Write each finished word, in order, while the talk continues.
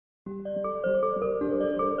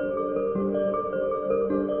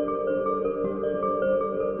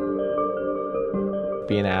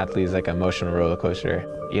Being an athlete is like an emotional roller coaster.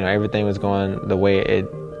 You know, everything was going the way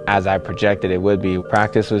as I projected it would be.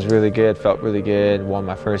 Practice was really good, felt really good, won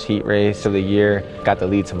my first heat race of the year, got to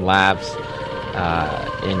lead some laps,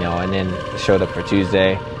 you know, and then showed up for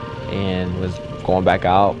Tuesday and was going back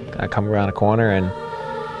out. I come around a corner and,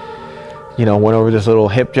 you know, went over this little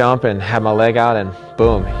hip jump and had my leg out and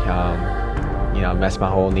boom, you know, messed my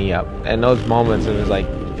whole knee up. And those moments, it was like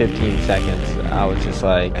 15 seconds, I was just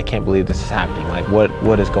like, I can't believe this is happening. Like,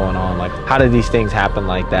 what is going on? Like, how did these things happen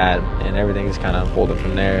like that? And everything just kind of unfolded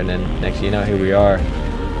from there. And then next thing you know, here we are.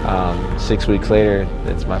 6 weeks later,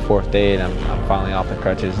 it's my 4th day, and I'm finally off the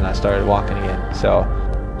crutches, and I started walking again. So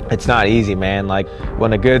it's not easy, man. Like,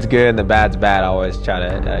 when the good's good and the bad's bad, I always try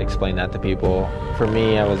to explain that to people. For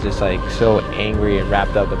me, I was just like so angry and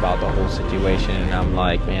wrapped up about the whole situation, and I'm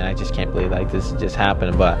like, man, I just can't believe like this just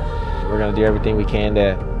happened. But we're gonna do everything we can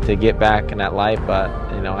to get back in that life. But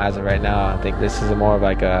you know, as of right now, I think this is more of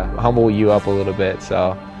like a humble you up a little bit.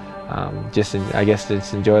 So I guess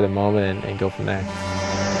just enjoy the moment and go from there.